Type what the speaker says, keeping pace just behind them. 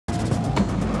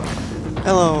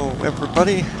Hello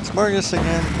everybody, it's Marcus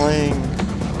again playing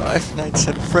Five Nights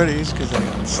at Freddy's because I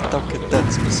got stuck at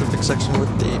that specific section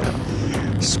with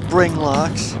the spring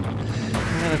locks.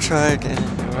 I'm gonna try again,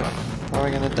 but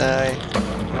probably gonna die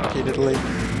repeatedly.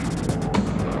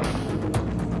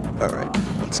 Alright,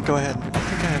 let's go ahead. I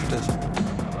think I have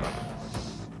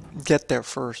to get there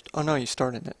first. Oh no, you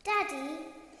started it. Daddy,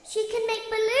 she can make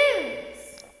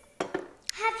balloons.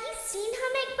 Have you seen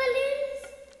her make balloons?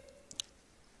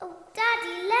 Oh,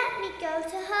 Daddy, let me go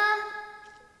to her.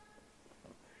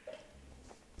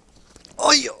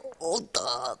 Oh, you old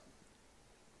dog.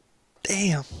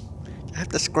 Damn. You have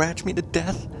to scratch me to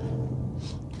death?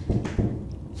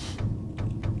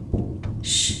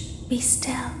 Shh, be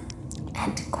still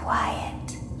and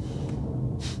quiet.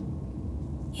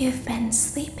 You've been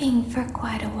sleeping for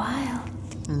quite a while.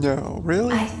 No,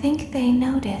 really? I think they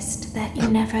noticed that you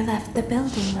never left the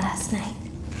building last night.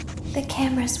 The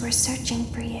cameras were searching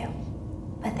for you,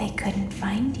 but they couldn't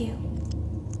find you.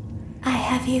 I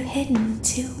have you hidden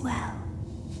too well.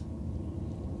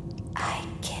 I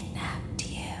kidnapped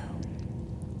you.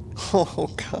 Oh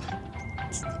god.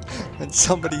 When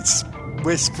somebody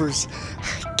whispers,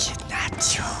 I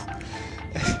kidnapped you.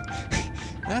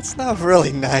 That's not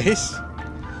really nice.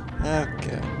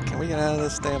 Okay, can we get out of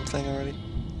this damn thing already?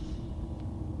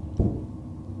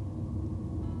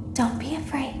 Don't be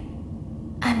afraid.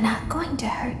 I'm not going to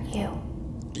hurt you.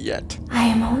 Yet. I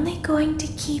am only going to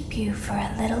keep you for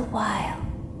a little while.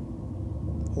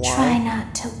 Why? Try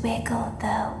not to wiggle,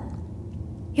 though.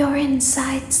 You're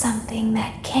inside something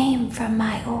that came from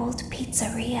my old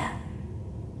pizzeria.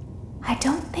 I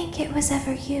don't think it was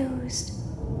ever used.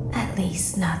 At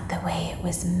least not the way it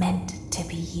was meant to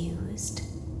be used.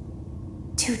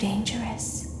 Too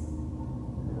dangerous.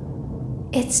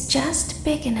 It's just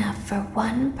big enough for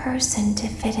one person to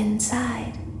fit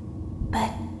inside,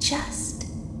 but just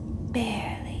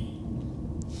barely.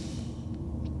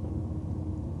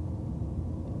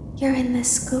 You're in the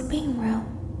scooping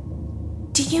room.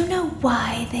 Do you know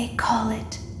why they call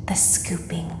it the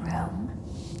scooping room?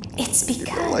 It's because,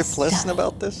 you know life lesson dummy,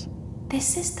 about this?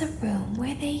 This is the room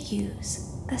where they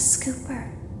use the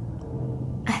scooper.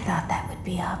 I thought that would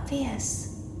be obvious.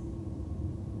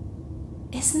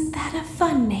 Isn't that a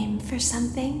fun name for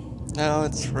something? No,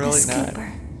 it's really a not.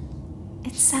 scooper.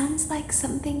 It sounds like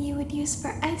something you would use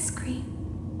for ice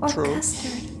cream, or True,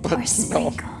 custard, but or no.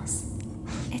 sprinkles.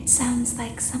 It sounds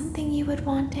like something you would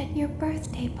want at your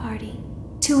birthday party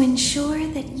to ensure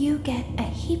that you get a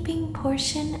heaping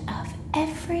portion of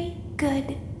every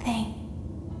good thing.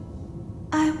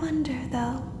 I wonder,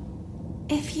 though,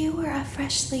 if you were a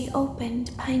freshly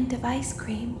opened pint of ice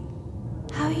cream,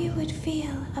 how you would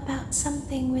feel about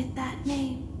something with that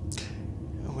name.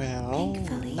 Well,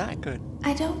 Thankfully, not good.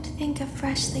 I don't think a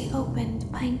freshly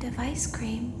opened pint of ice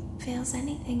cream feels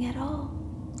anything at all.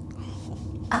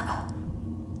 Uh-oh.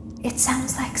 It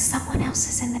sounds like someone else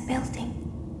is in the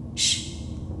building. Shh.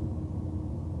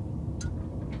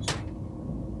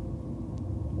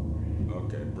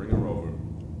 Okay, bring her over.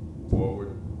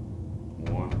 Forward.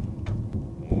 One.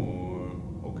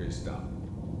 More. Okay, stop.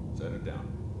 Set her down.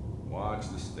 Watch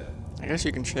the step. I guess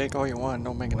you can shake all you want,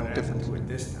 don't make no What difference. happened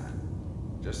to it this time?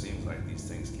 Just seems like these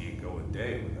things can't go a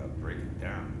day without breaking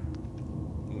down.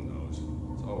 Who knows?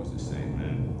 It's always the same,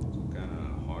 man. Some kind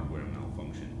of hardware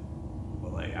malfunction.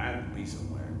 Well, hey, I have to be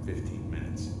somewhere in 15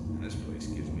 minutes, and this place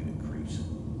gives me the creeps.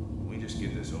 Can we just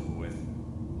get this over with?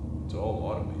 It's all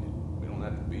automated. We don't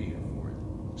have to be here for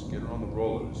it. Just get her on the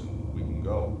rollers and we can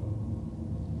go.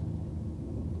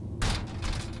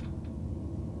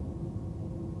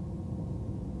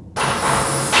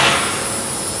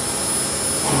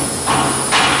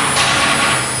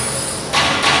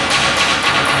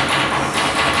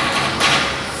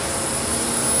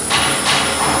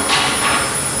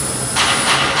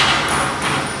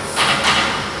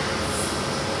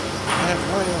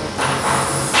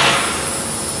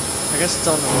 I guess it's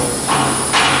on the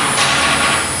road.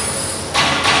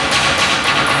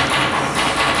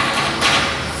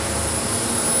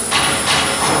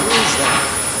 So who is that?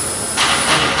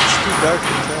 It's too dark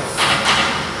to tell.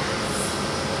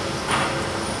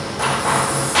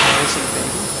 Missing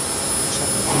baby? Or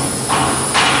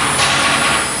something?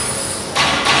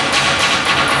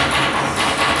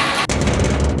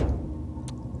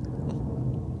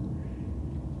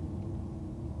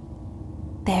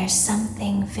 There's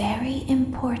something very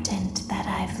important that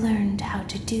I've learned how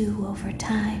to do over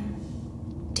time.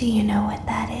 Do you know what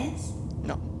that is?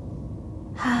 No.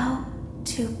 How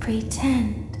to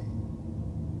pretend.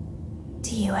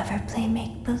 Do you ever play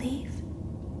make-believe?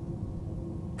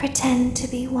 Pretend to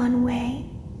be one way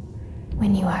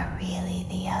when you are really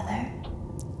the other.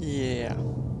 Yeah.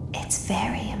 It's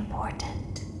very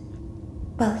important.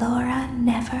 Ballora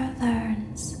never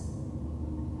learns.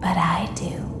 But I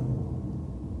do.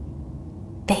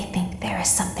 They think there is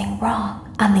something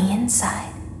wrong on the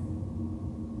inside.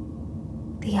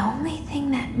 The only thing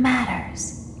that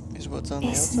matters Is what's on the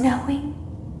is outside?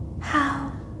 knowing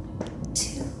how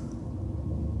to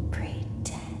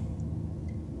pretend.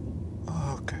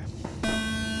 Okay.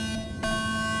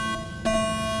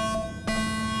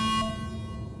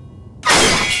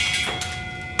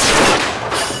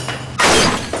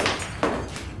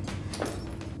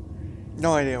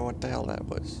 No idea what the hell that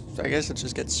was. I guess it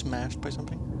just gets smashed by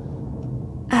something.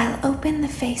 I'll open the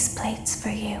faceplates for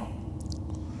you.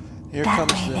 Here That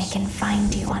comes way this. they can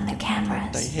find you on the They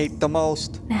cameras. hate the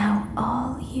most. Now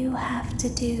all you have to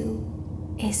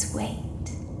do is wait.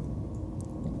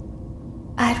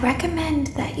 I'd recommend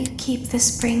that you keep the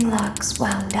spring locks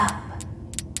wound up.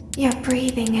 Your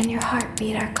breathing and your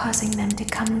heartbeat are causing them to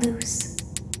come loose.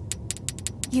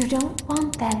 You don't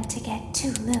want them to get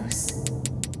too loose.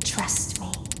 Trust me.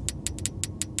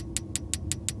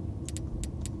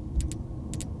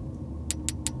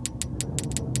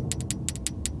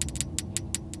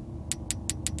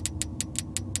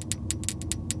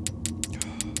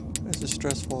 This is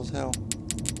stressful as hell.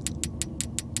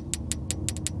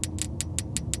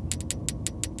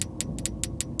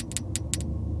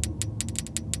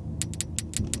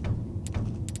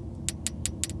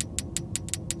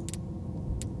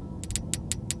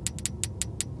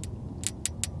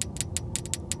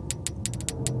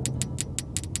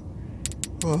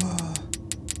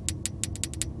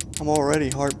 I'm already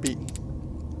heartbeating.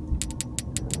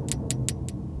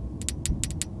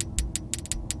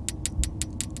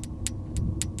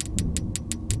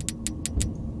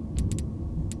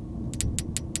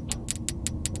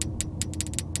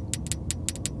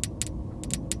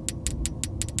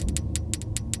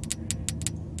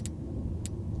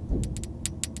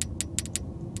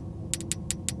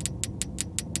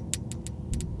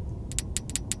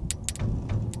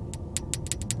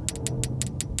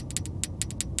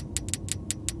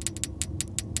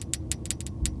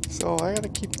 So I gotta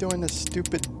keep doing this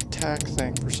stupid tack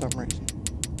thing for some reason.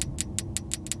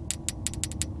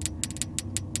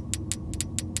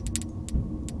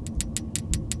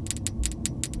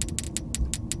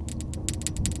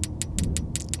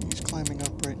 He's climbing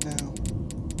up right now.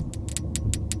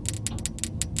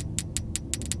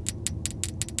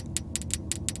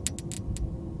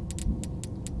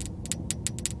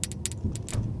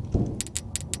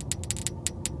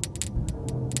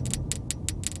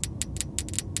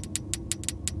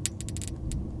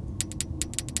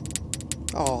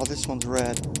 Oh, this one's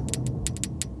red.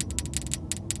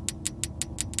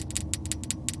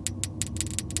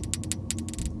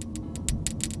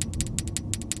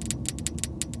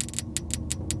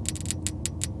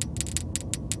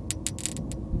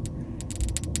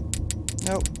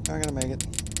 Nope, not gonna make it.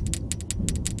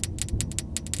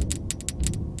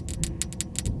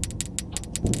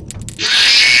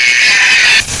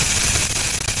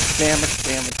 Damn it,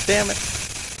 damn it, damn it.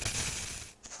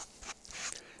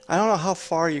 I don't know how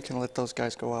far you can let those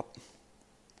guys go up.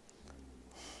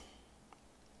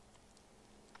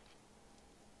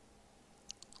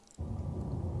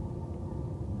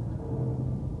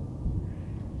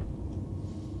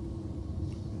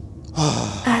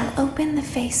 I'll open the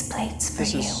faceplates for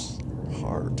This you. is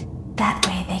hard. That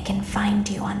way they can find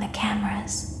you on the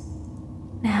cameras.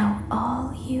 Now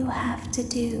all you have to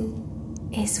do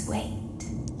is wait.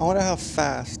 I wonder how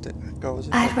fast it goes.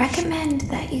 if I'd I shoot. recommend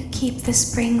that you keep the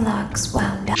spring locks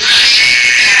wound up.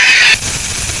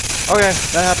 Okay,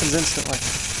 that happens instantly.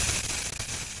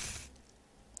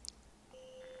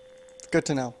 Good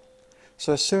to know.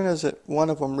 So as soon as one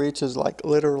of them reaches like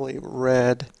literally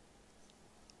red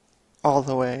all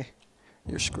the way,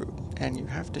 you're screwed. And you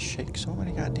have to shake so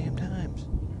many goddamn times.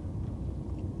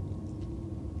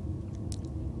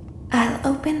 I'll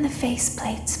open the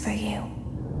faceplates for you.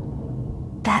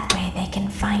 That way they can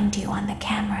find you on the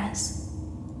cameras.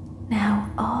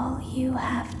 Now all you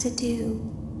have to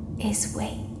do is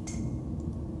wait.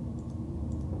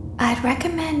 I'd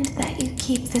recommend that you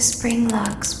keep the spring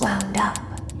locks wound up.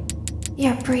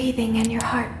 Your breathing and your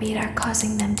heartbeat are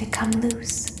causing them to come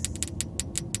loose.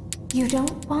 You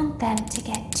don't want them to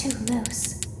get too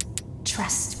loose.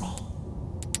 Trust me.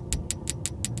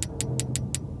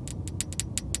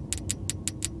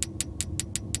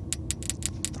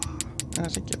 I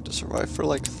think you have to survive for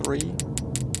like 3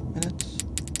 minutes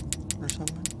or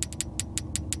something.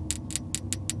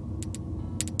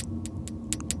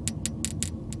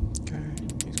 Okay,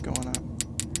 he's going up.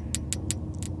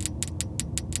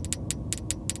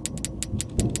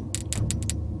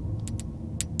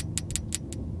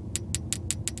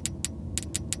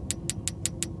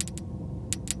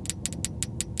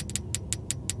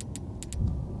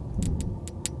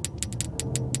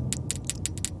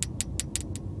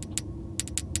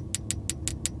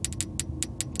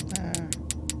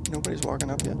 Nobody's walking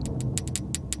up yet.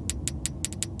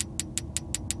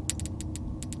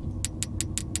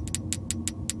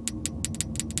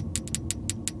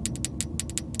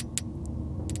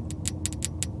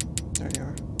 There you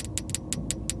are.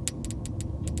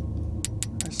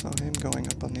 I saw him going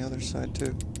up on the other side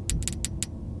too.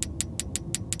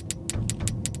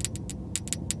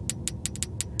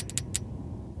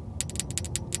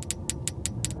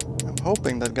 I'm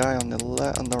hoping that guy on the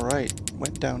right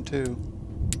went down too.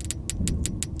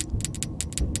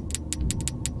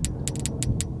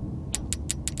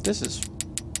 This is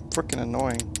freaking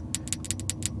annoying.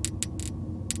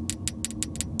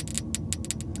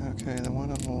 Okay, the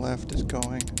one on the left is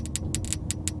going.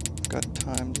 I've got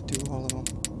time to do all of them.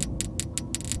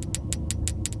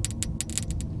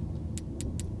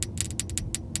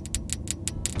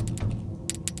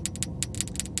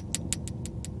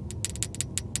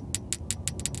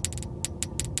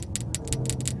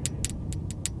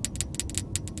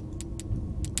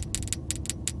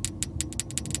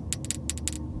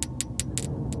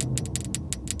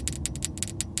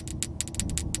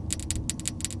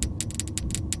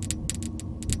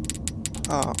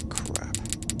 Oh, crap.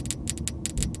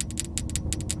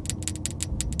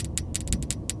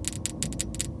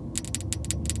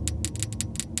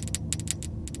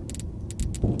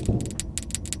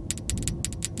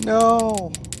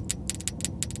 No!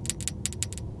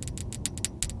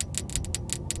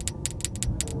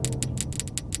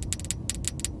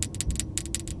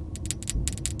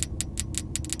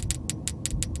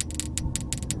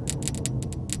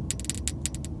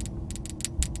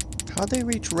 How'd they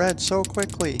reach red so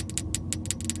quickly?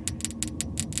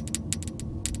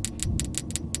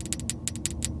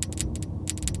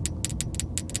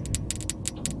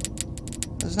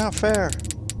 It's not fair.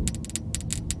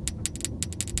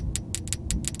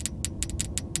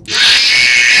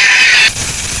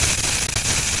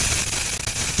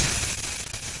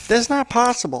 This is not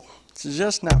possible. It's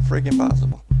just not freaking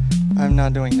possible. I'm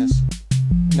not doing this.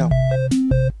 No.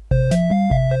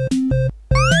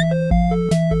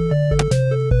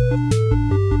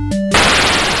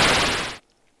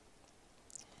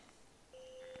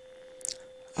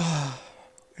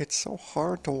 It's so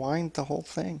hard to wind the whole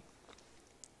thing.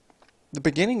 The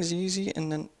beginning's easy,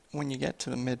 and then when you get to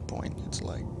the midpoint, it's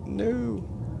like, no.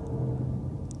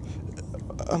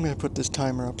 I'm gonna put this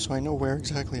timer up so I know where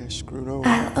exactly I screwed over.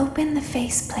 I'll open the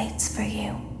faceplates for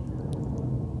you.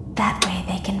 That way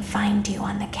they can find you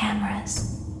on the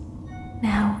cameras.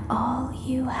 Now all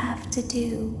you have to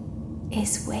do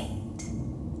is wait.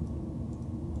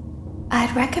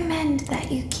 I'd recommend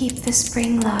that you keep the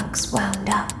spring locks wound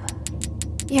up.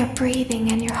 Your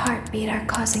breathing and your heartbeat are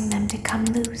causing them to come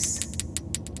loose.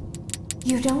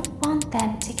 You don't want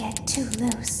them to get too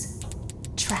loose.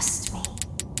 Trust me.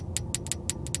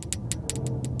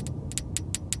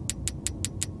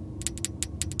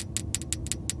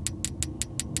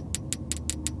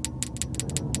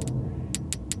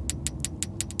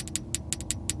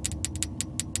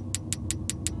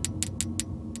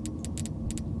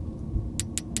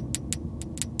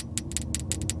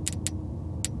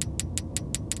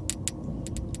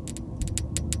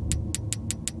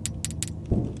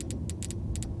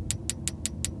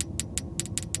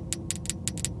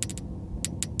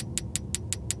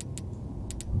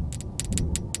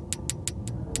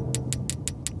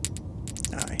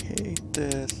 I hate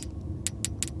this.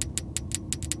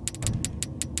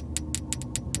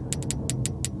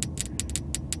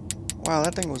 Wow,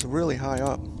 that thing was really high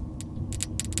up.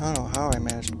 I don't know how I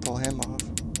managed to pull him off.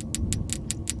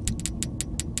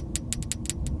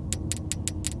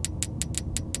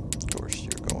 Of course,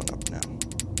 you're going up now.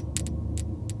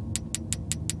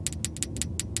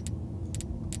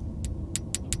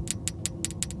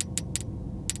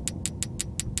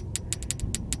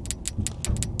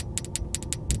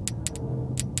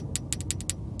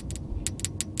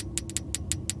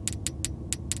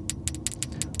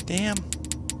 Damn.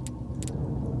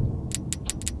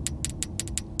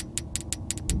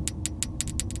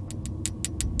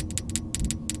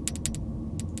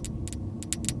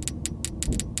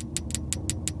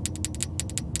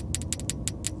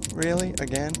 Really?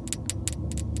 Again?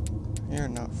 You're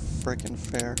not freaking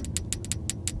fair.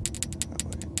 Oh,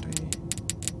 wait. 3,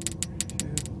 2,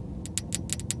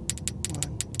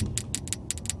 1.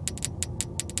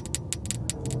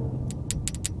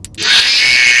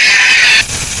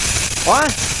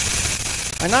 What?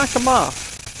 I knocked him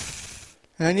off.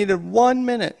 And I needed 1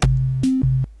 minute.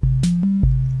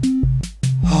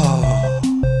 Oh.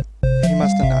 He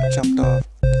must have not jumped off.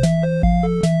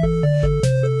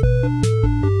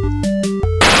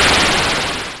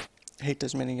 I hate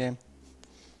this minigame.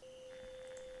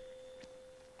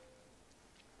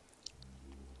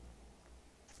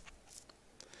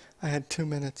 I had 2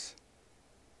 minutes.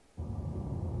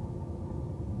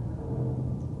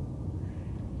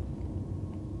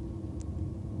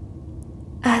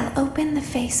 I'll open the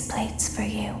faceplates for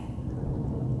you.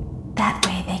 That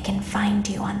way they can find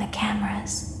you on the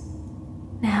cameras.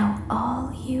 Now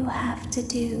all you have to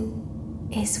do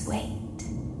is wait.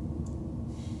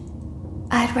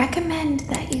 I'd recommend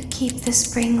that you keep the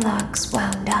spring locks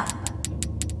wound up.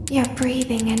 Your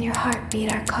breathing and your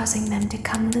heartbeat are causing them to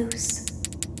come loose.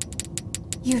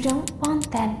 You don't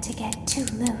want them to get too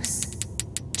loose.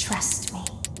 Trust me.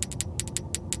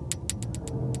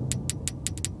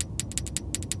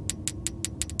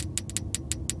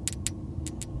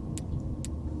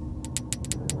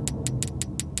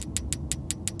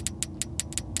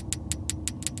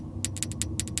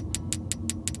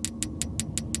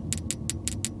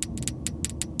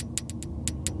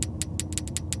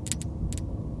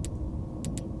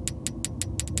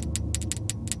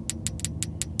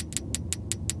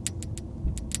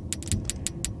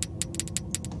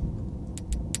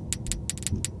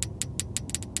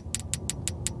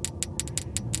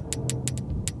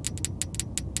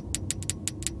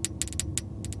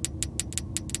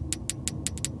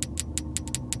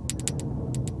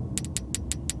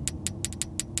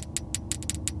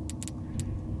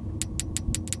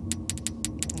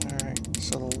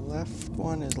 So the left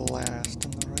one is last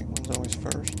and the right one's always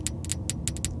first.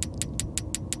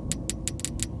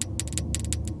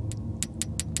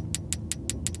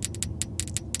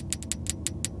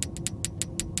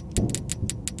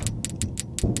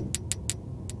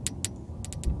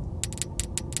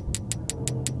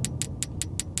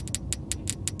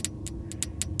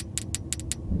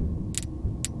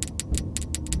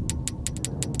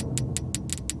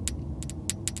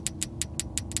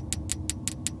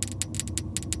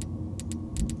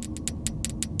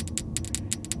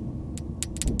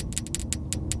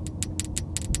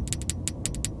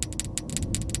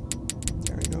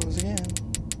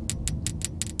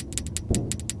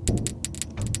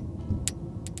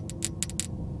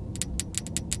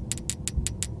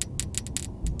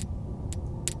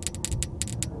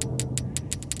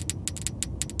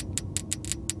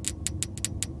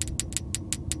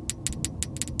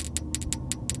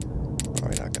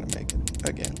 Probably not gonna make it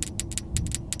again.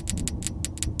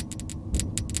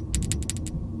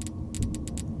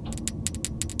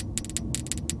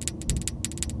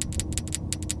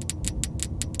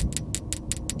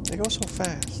 They go so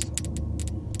fast.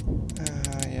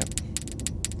 Yep.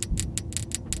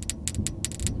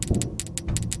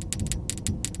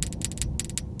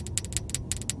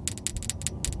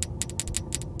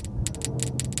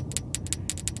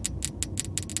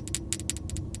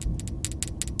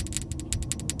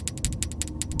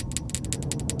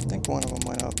 I think one of them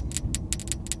went up.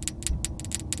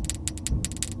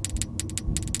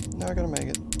 Not gonna make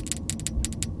it.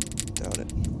 Doubt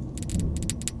it.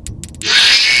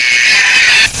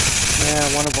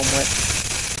 Yeah, one of them went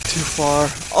too far.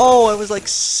 Oh, I was like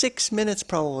 6 minutes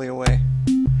probably away.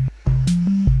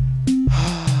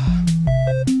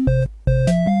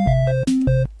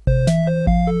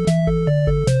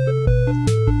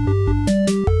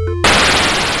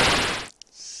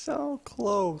 So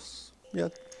close.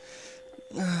 Yet.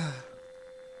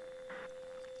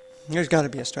 There's got to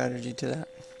be a strategy to that.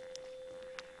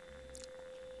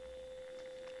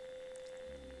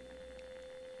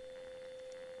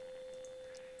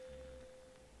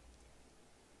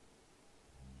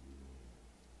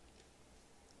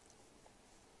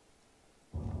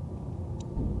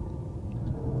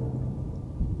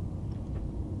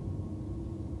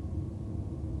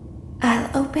 I'll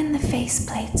open the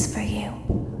faceplates for you.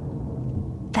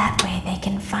 That way they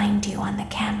can find you on the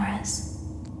cameras.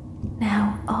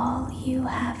 Now all you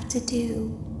have to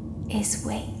do is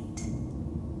wait.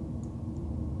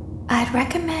 I'd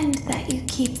recommend that you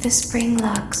keep the spring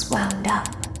locks wound up.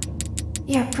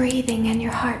 Your breathing and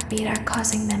your heartbeat are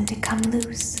causing them to come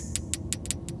loose.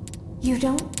 You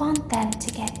don't want them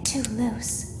to get too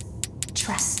loose.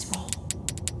 Trust me.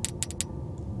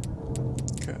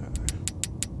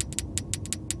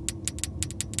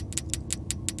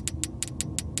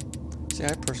 See,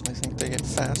 I personally think they get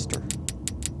faster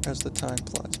as the time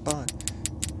flies by.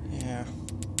 Yeah.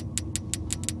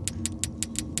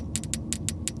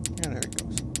 Yeah, there it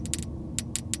goes.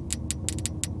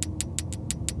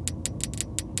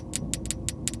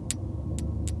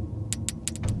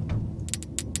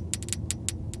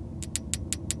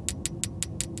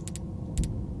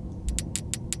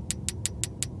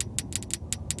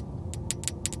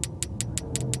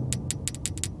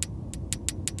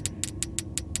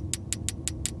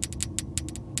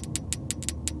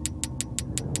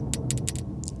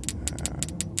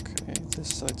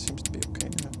 so it seems to be okay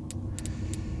now.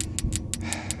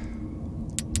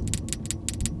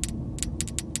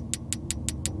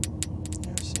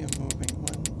 I see a moving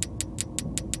one.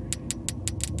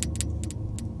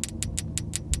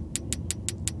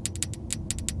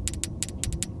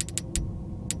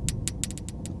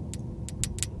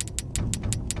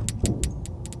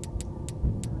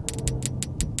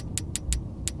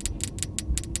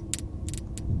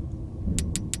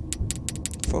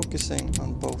 Focusing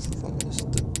on both of them is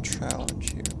the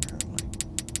challenge here, apparently.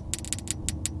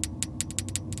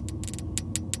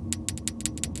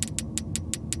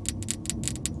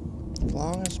 As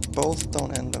long as both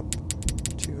don't end up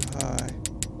too high,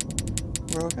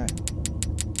 we're okay.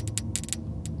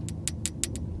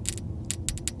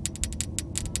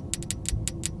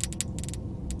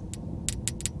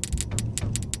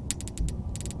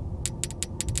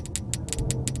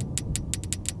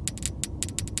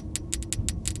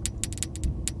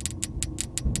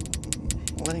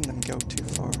 Letting them go too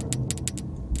far.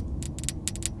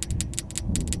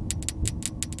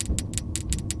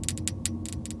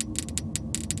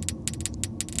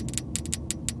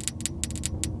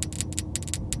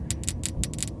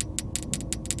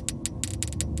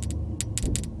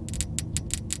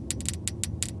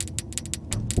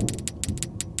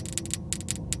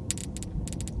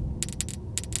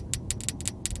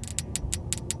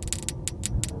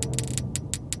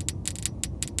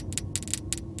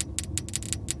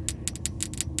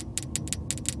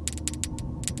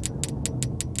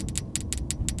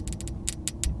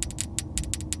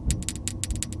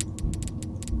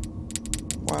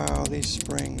 Wow, these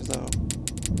springs though.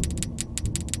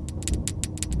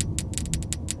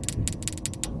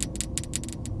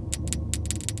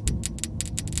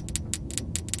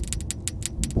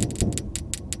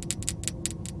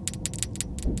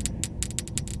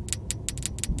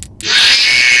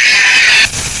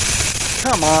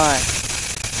 Come on!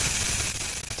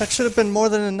 That should have been more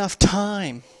than enough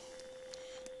time.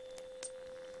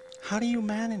 How do you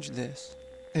manage this?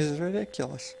 It's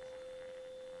ridiculous.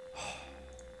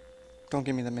 Don't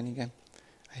give me the minigame.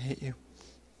 I hate you.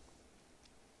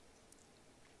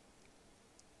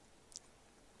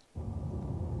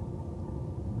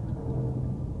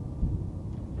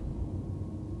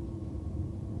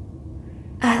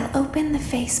 I'll open the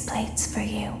faceplates for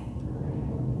you.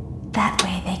 That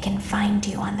way they can find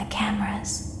you on the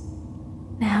cameras.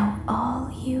 Now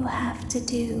all you have to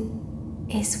do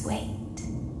is wait.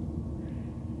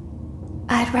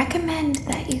 I'd recommend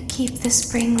that you keep the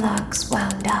spring locks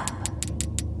wound up.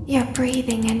 Your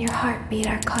breathing and your heartbeat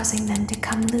are causing them to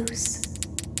come loose.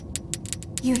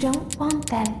 You don't want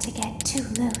them to get too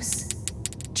loose.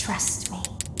 Trust me.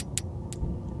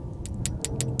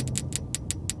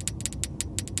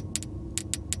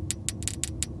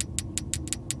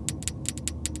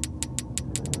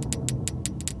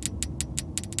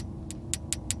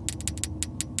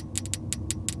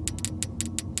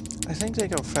 I think they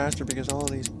go faster because all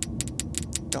these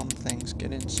dumb things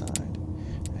get inside.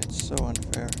 It's so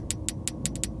unfair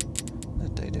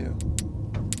that they do.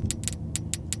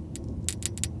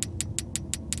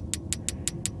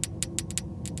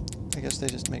 I guess they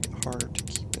just make it harder to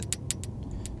keep it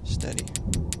steady.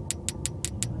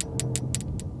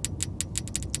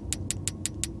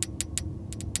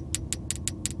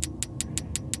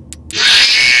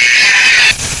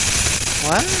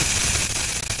 What?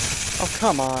 Oh,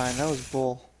 come on, that was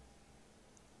bull.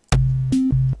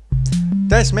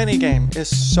 This minigame is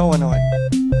so annoying.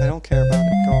 I don't care about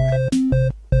it. Go away.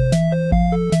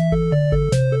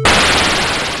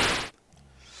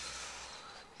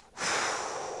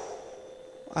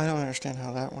 I don't understand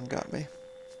how that one got me.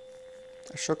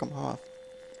 I shook him off.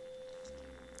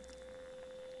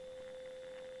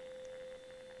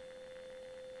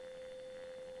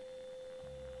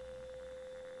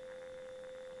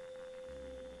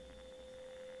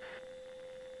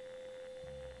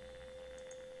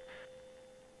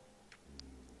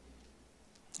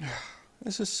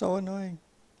 This is so annoying.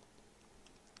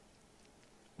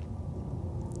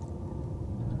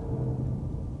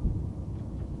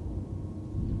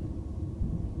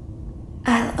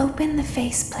 I'll open the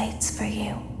faceplates for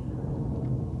you.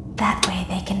 That way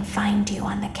they can find you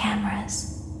on the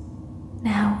cameras.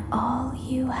 Now all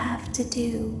you have to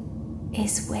do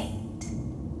is wait.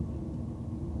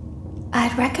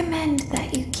 I'd recommend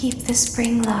that you keep the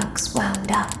spring locks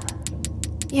wound up.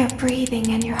 Your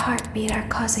breathing and your heartbeat are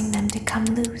causing them to come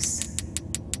loose.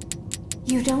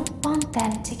 You don't want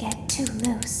them to get too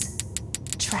loose.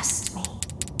 Trust me.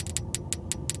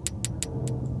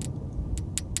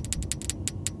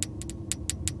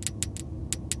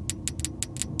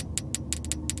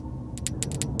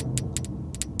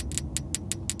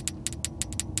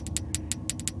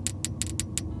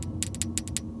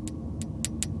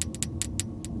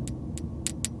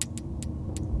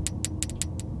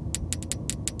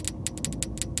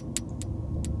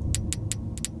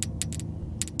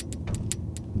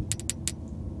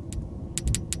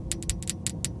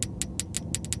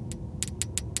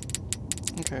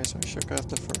 So I shook off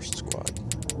the first squad.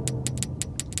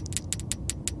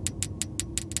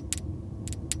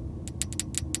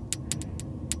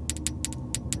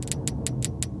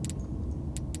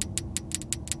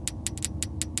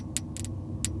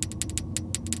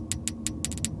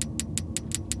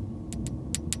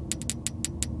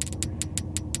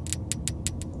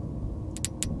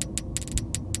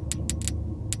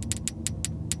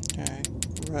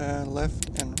 Okay, left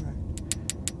and right.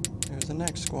 There's the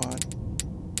next squad.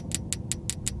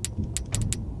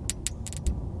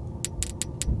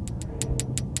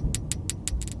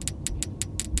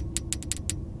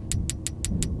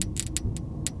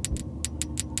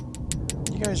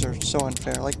 You guys are so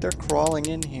unfair. Like, they're crawling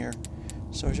in here.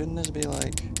 So shouldn't this be,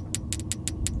 like,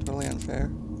 totally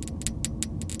unfair?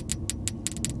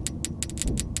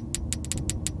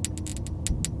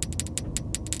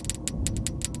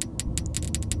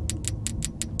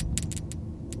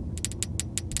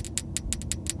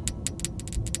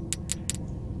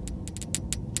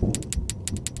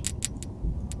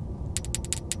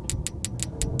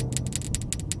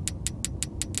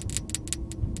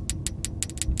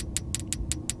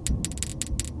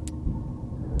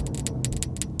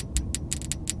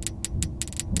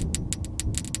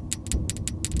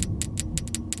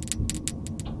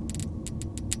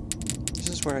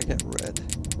 Where I get red,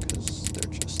 because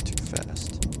they're just too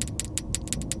fast.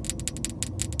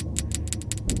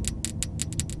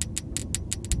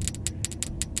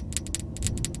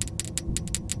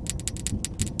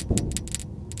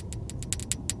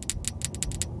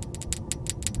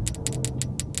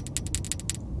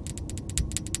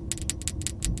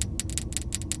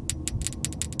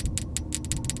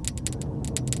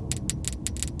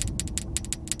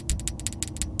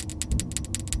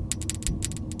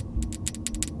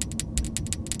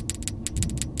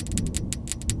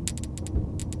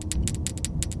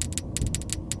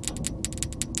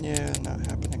 Yeah, not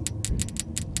happening.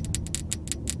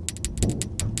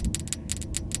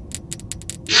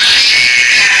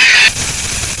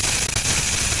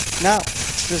 No,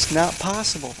 it's just not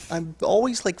possible. I'm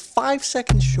always like 5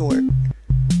 seconds short.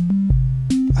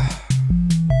 I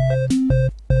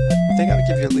think I would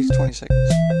give you at least 20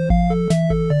 seconds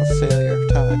of failure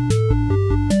time.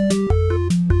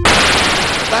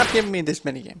 Stop giving me this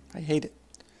minigame. I hate it.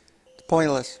 It's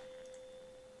pointless.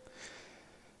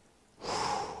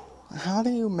 How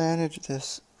do you manage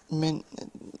this? I mean,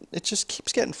 it just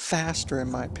keeps getting faster,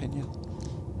 in my opinion.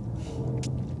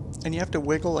 And you have to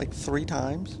wiggle like 3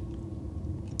 times?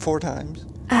 4 times?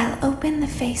 I'll open the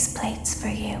faceplates for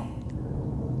you.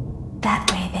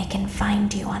 That way they can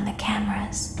find you on the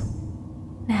cameras.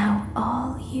 Now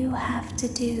all you have to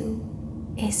do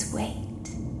is wait.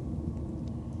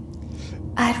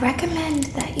 I'd recommend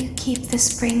that you keep the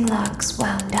spring locks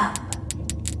wound up.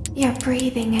 Your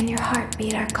breathing and your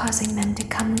heartbeat are causing them to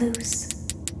come loose.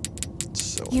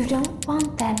 So you don't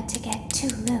want them to get too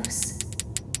loose.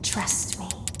 Trust me.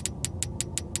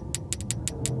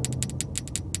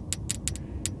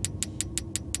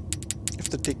 if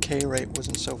the decay rate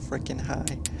wasn't so freaking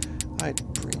high, I'd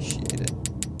appreciate it.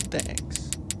 Thanks.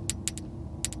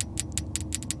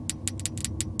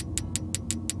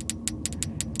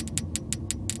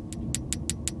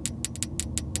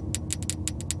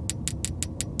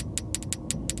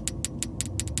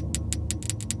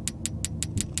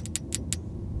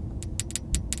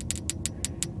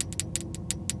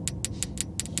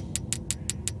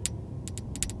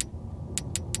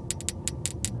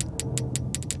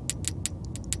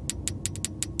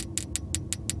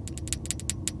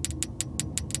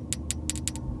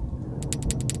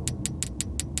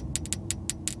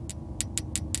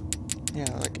 Yeah,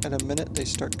 like at a minute they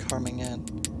start coming in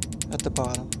at the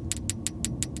bottom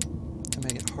to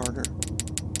make it harder.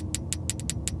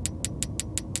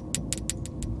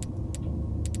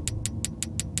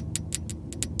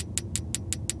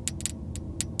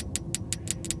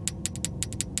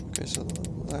 Okay, so the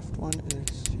left one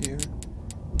is here.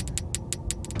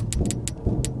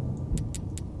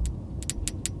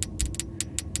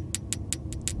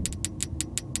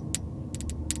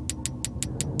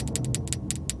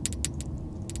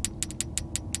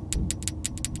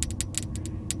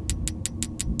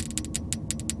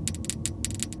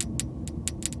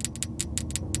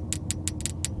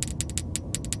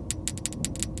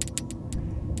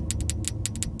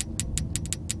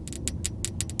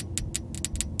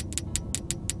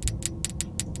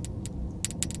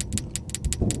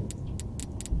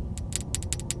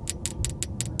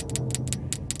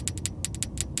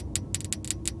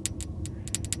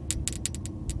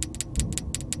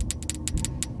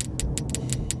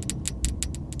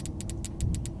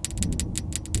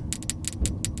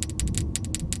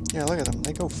 Yeah, look at them.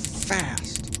 They go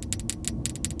fast.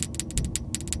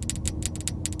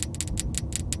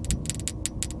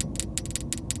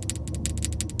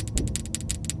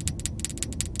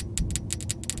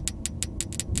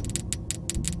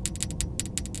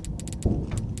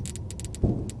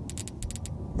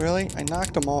 Really? I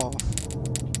knocked him off.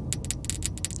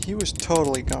 He was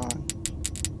totally gone.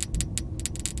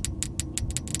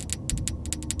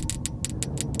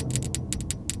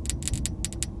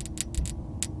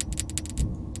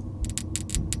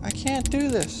 I can't do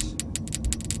this.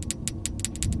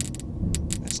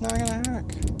 It's not gonna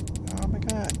work. Oh my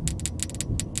god.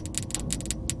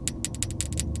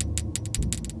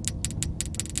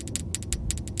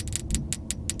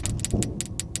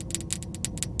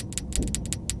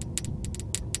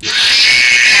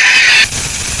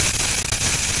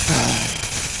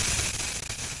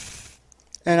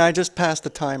 And I just passed the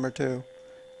timer too.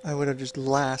 I would have just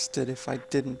lasted if I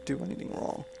didn't do anything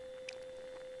wrong.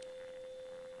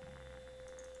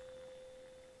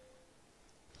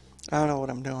 I don't know what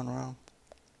I'm doing wrong.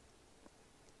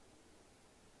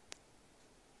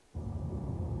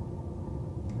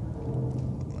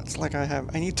 It's like I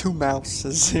need 2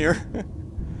 mouses here.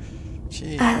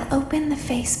 Gee. I'll open the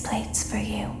faceplates for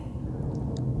you.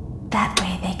 That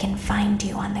way they can find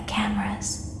you on the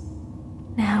cameras.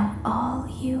 Now all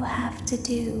you have to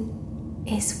do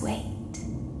is wait.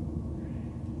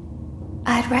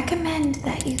 I'd recommend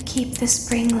that you keep the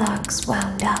spring locks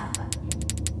wound up.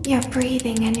 Your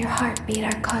breathing and your heartbeat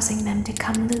are causing them to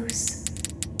come loose.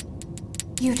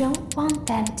 You don't want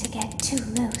them to get too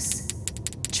loose.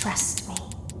 Trust me.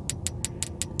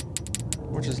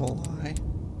 Which is a lie.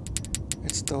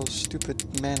 It's those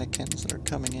stupid mannequins that are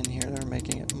coming in here that are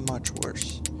making it much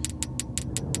worse.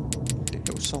 They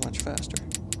go so much faster.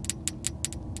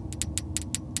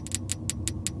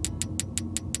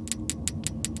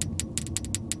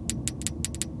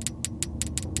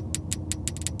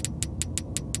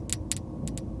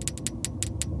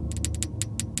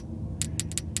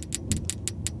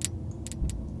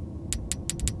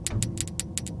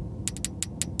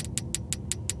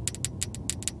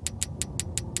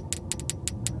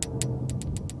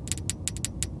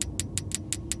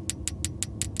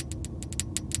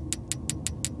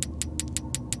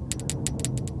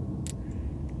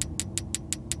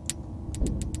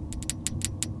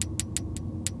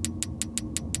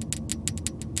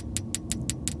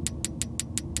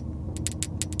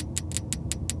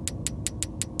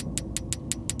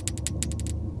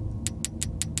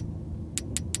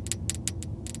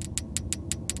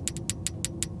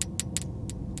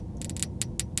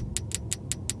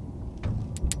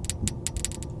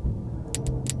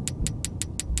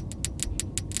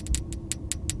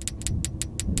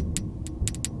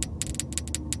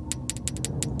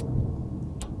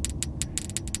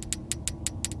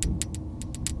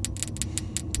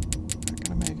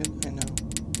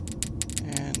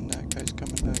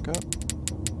 Back up.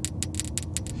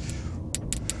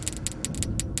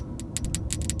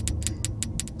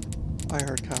 I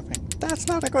heard coughing. That's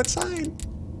not a good sign!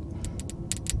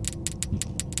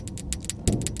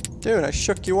 Dude, I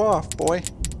shook you off, boy.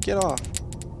 Get off.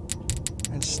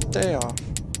 And stay off.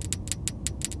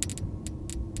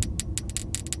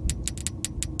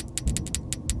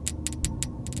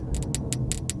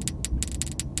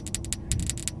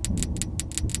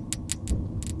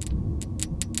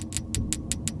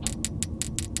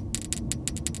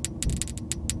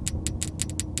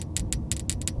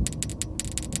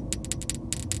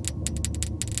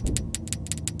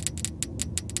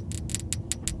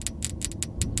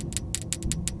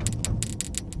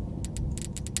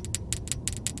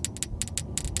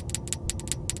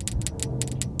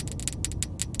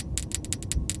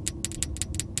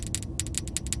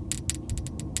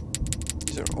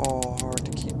 These are all hard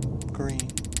to keep green.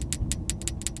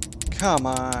 Come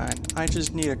on, I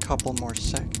just need a couple more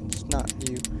seconds, not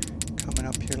you coming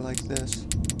up here like this.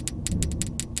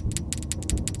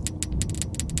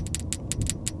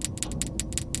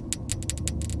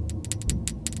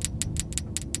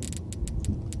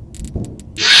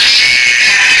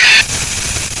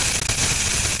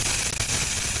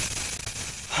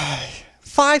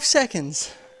 Five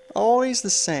seconds. Always the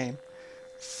same.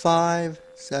 5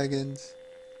 seconds.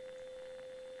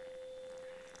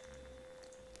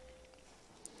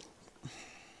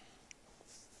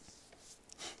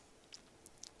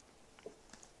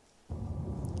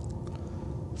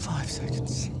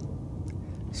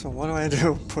 So what do I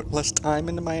do? Put less time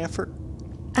into my effort?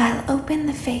 I'll open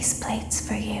the faceplates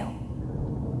for you.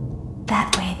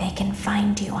 That way they can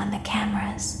find you on the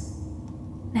cameras.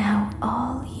 Now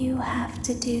all you have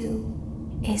to do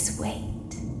is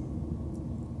wait.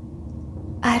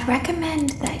 I'd recommend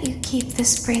that you keep the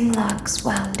spring locks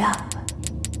wound up.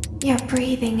 Your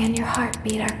breathing and your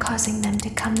heartbeat are causing them to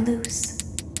come loose.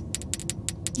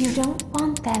 You don't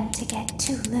want them to get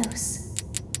too loose.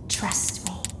 Trust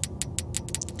me.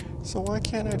 So why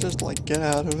can't I just, like, get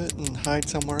out of it and hide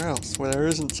somewhere else where there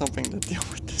isn't something to deal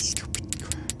with this stupid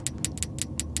crap?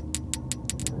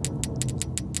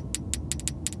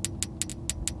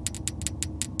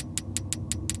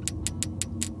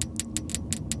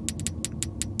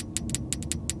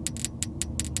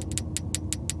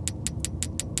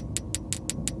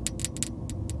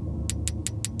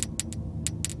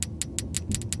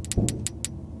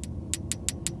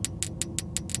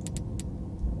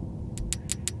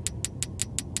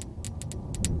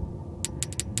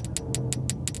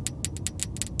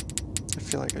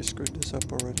 I feel like I screwed this up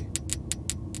already.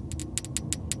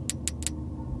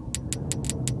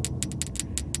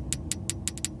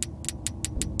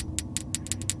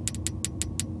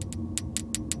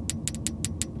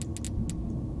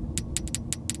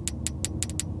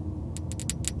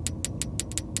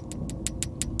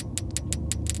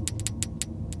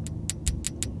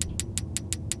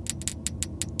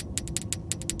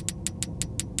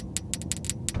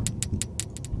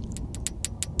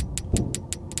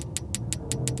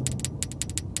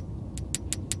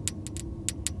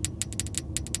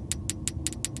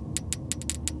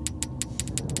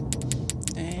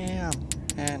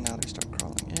 And now they start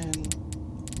crawling in.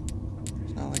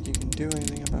 It's not like you can do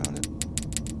anything about it.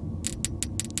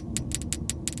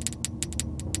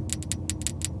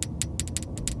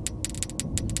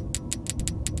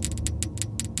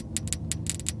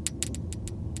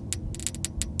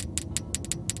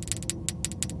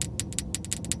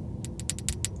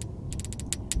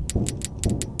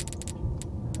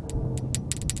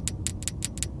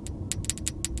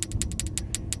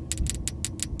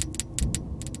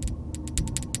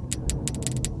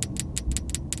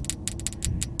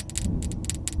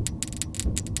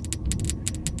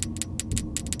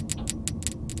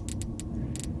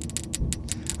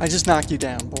 I just knocked you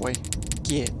down, boy.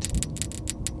 Get.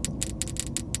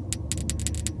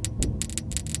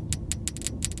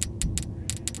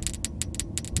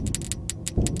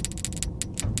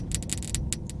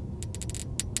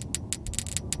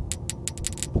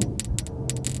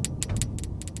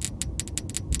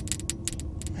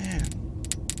 Man,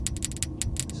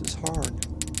 this is hard.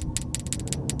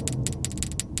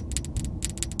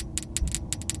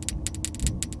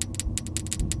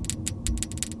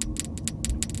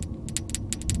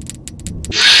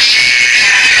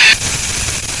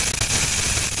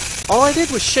 All I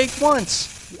did was shake once.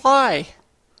 Why?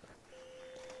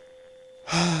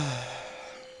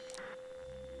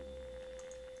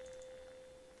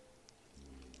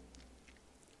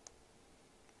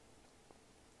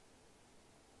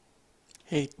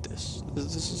 Hate this.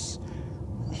 This is...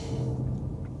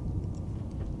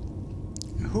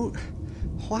 Who...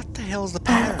 What the hell's the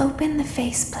pattern? I'll open the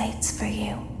faceplates for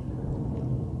you.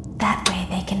 That way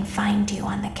they can find you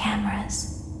on the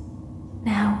cameras.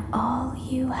 Now all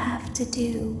you have to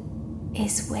do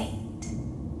is wait.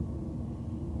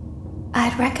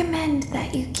 I'd recommend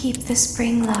that you keep the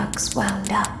spring locks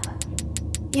wound up.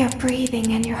 Your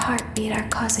breathing and your heartbeat are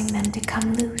causing them to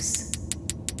come loose.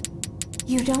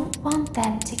 You don't want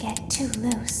them to get too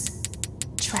loose.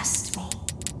 Trust me.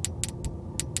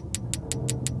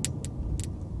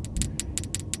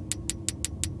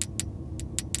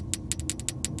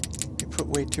 You put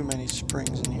way too many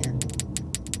springs in here.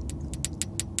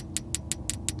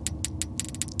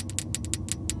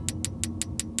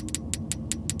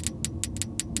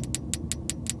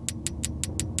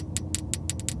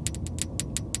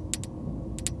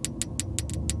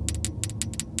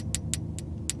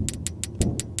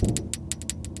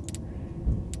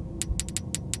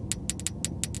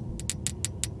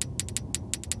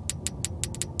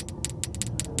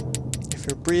 If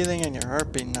your breathing and your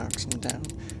heartbeat knocks them down,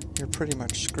 you're pretty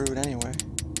much screwed anyway.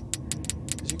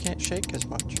 Because you can't shake as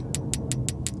much.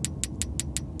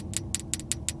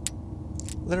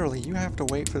 Literally, you have to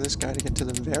wait for this guy to get to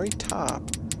the very top.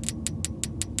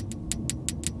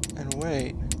 And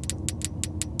wait.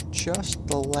 Just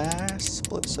the last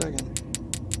split second.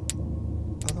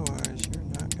 Otherwise, you're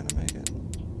not gonna make it.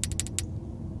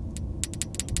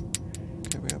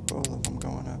 Okay, we have both of them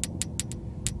going up.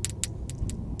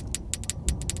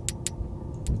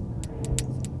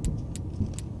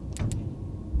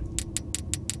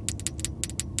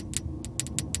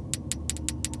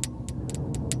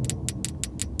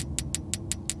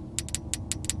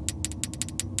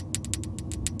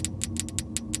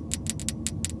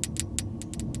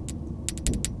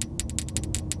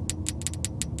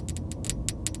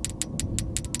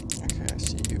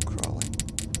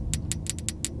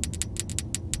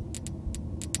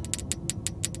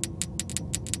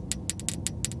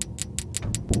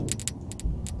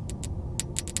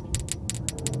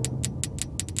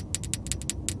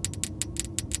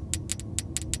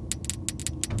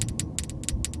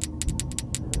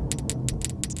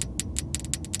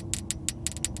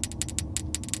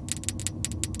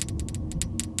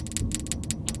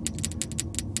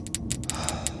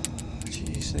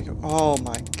 Oh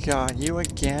my god, you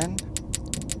again?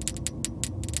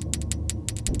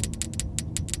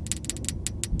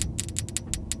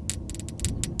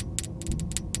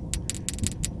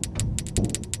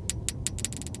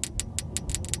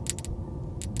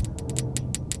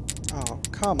 Oh,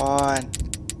 come on.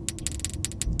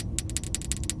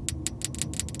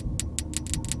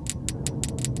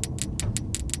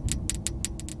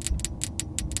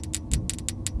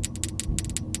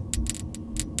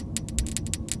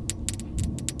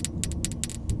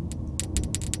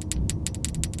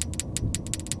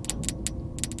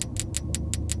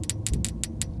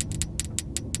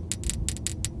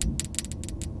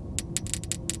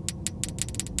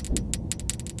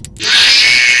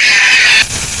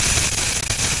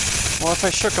 Well, if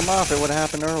I shook him off, it would have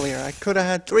happened earlier. I could have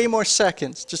had 3 more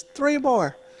seconds. Just 3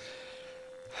 more.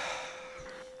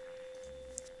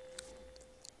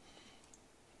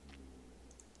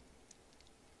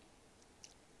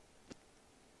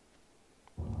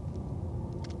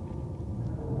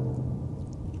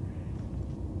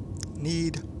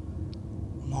 Need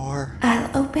more.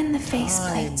 I'll open the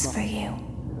faceplates time. for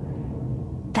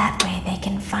you. That way they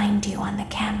can find you on the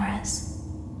cameras.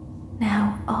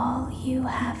 Now all you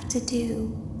have to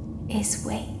do is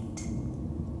wait.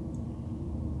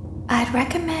 I'd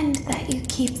recommend that you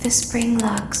keep the spring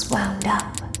locks wound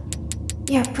up.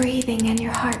 Your breathing and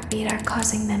your heartbeat are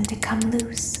causing them to come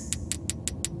loose.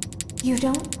 You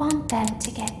don't want them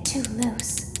to get too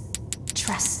loose.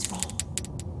 Trust me.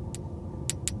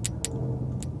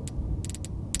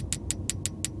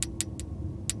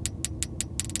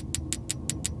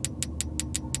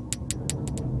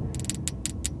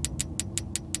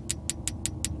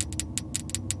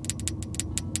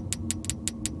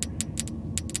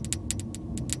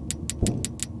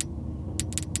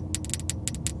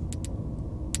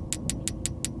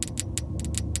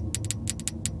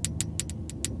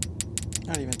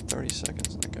 Not even 30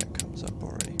 seconds and the guy comes up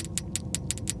already.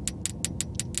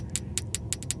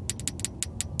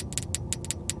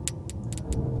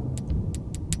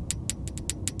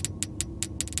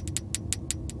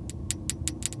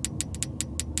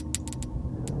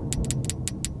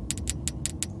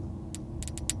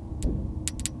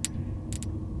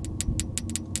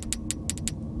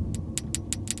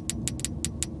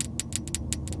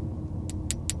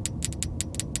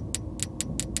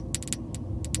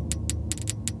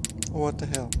 What the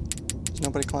hell? Is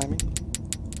nobody climbing?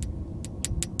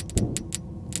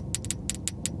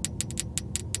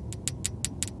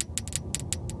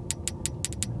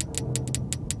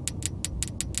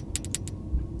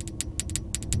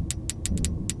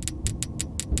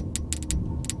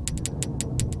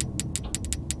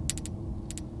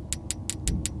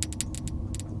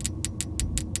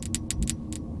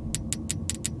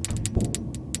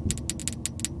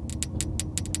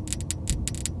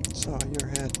 Saw your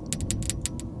head.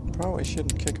 Probably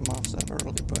shouldn't kick him off that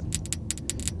early, but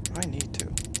I need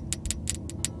to.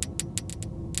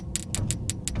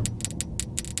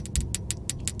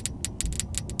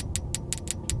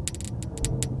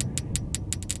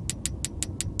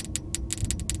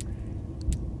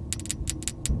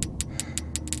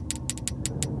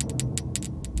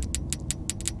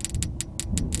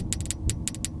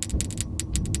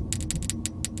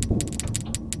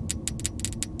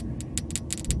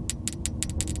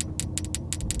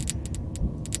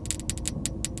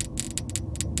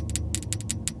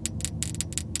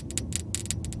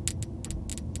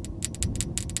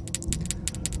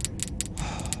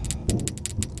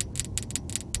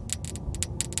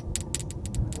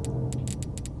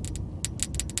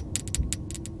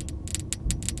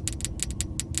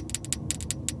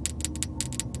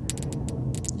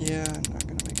 Yeah, I'm not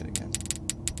gonna make it again.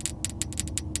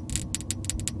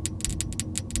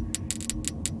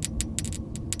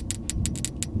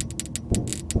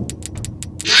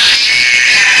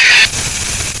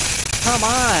 Come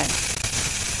on!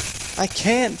 I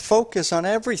can't focus on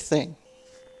everything.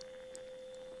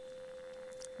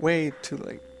 Way too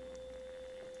late.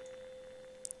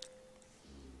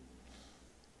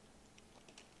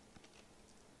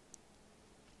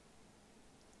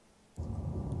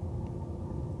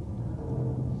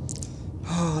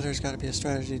 Oh, there's got to be a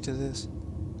strategy to this.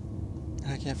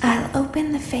 I can't figure out. I'll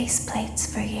open the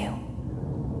faceplates for you.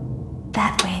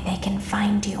 That way they can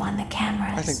find you on the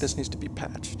cameras. I think this needs to be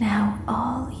patched. Now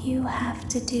all you have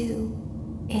to do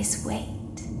is wait.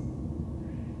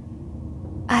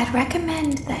 I'd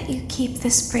recommend that you keep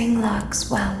the spring locks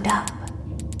wound up.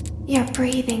 Your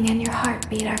breathing and your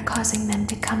heartbeat are causing them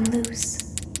to come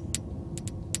loose.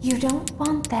 You don't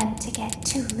want them to get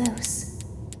too loose.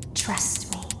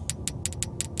 Trust me.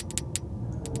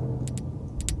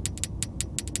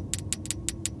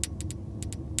 Why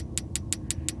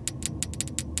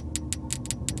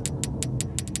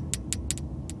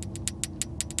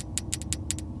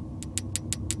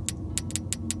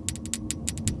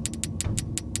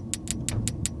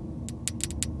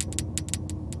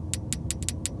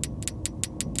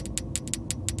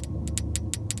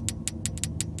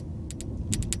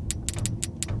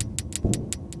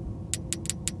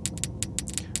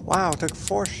Wow, it took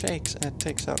 4 shakes and it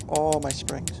takes out all my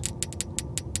springs.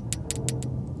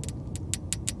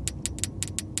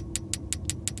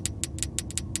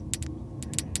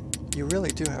 You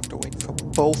really do have to wait for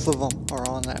both of them are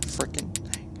on that frickin'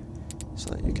 thing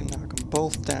so that you can knock them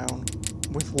both down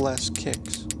with less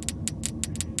kicks.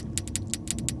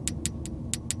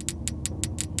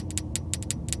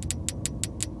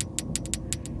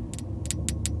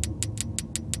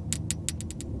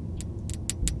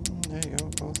 There you go,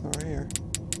 both are here.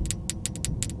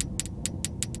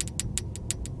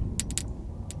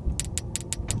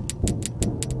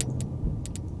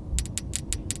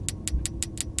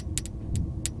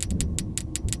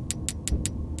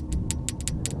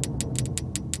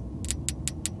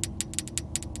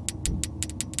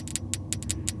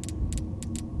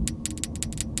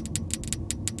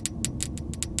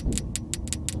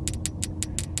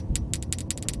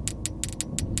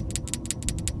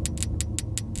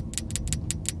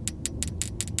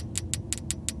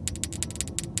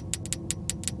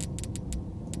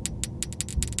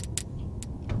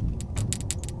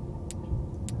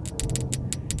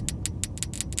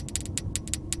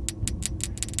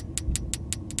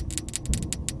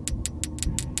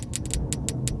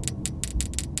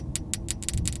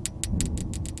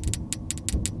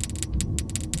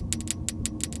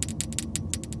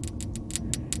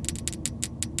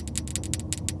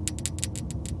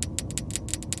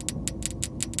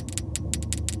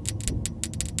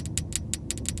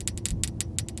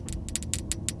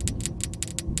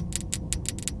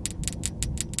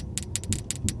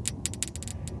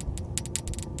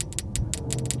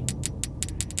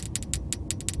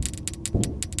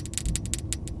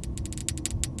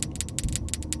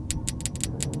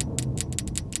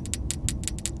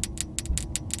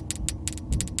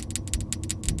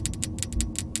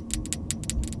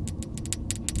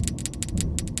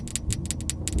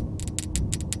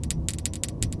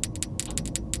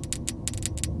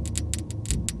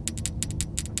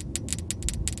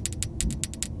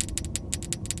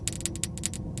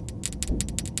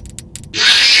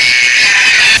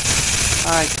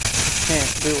 I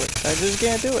can't do it. I just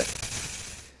can't do it.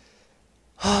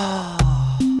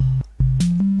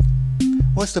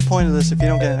 What's the point of this if you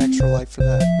don't get an extra life for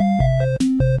that?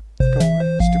 Go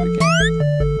away, stupid game.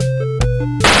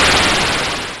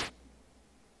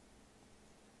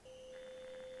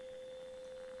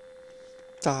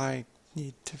 I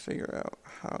need to figure out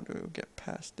how to get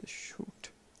past this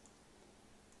chute.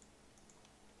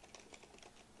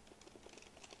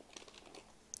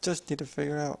 Just need to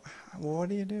figure out, what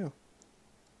do you do?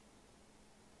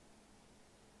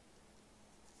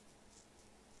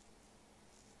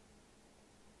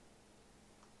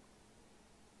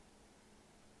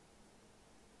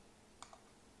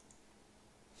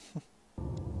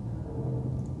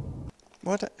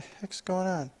 What the heck's going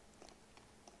on?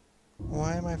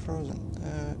 Why am I frozen?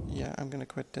 Yeah, I'm gonna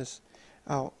quit this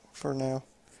out for now.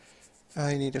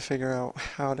 I need to figure out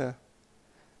how to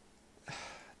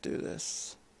do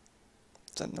this.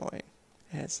 It's annoying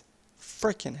as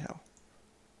freaking hell.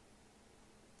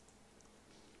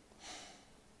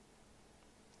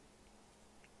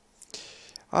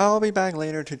 I'll be back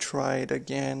later to try it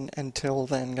again. Until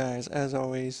then, guys, as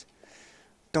always,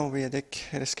 don't be a dick,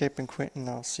 hit escape and quit, and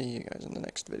I'll see you guys in the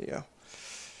next video.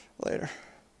 Later.